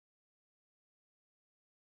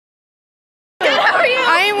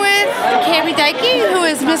Deiki, who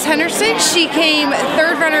is Miss Henderson. She came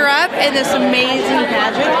third runner-up in this amazing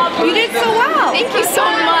pageant. You did so well. Thank you so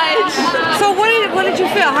much. So what did you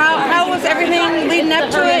feel? How was everything leading up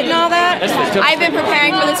to it and all that? I've been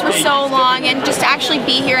preparing for this for so long, and just to actually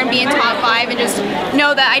be here and be in top 5 and just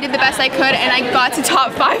know that I did the best I could and I got to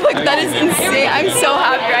top 5, like that is insane. I'm so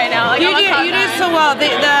happy right now. Like, you did so well.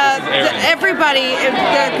 Everybody,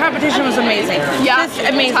 the competition was amazing. Yeah, just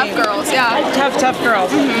amazing. Tough girls, yeah. Tough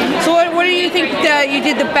girls. So what do you think that you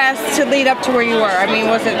did the best to lead up to where you were? I mean,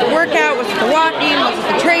 was it the workout? Was it the walking? Was it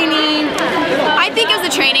the training? I think it was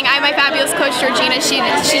the training. I have my fabulous coach Georgina. She's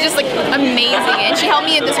just like amazing, and she helped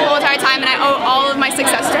me this whole entire time, and I owe all of my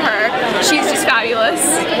success to her. She's just fabulous.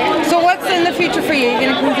 So what's in the future for you? Are you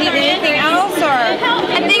going to compete in anything else, or?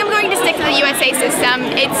 I think I'm going to stick to the USA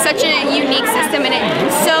system. It's such a unique system, and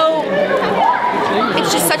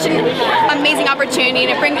it's just such an amazing opportunity,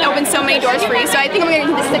 and it opens so many doors for you. So I think I'm going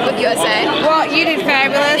to stick with USA. Well, you did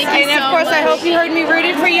fabulous, Thank you and of so course much. I hope you heard me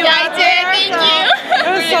rooted for you. Yeah, I did. Thank you.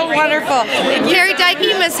 It was so wonderful.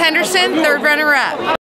 Deiki, Miss Henderson, third runner-up.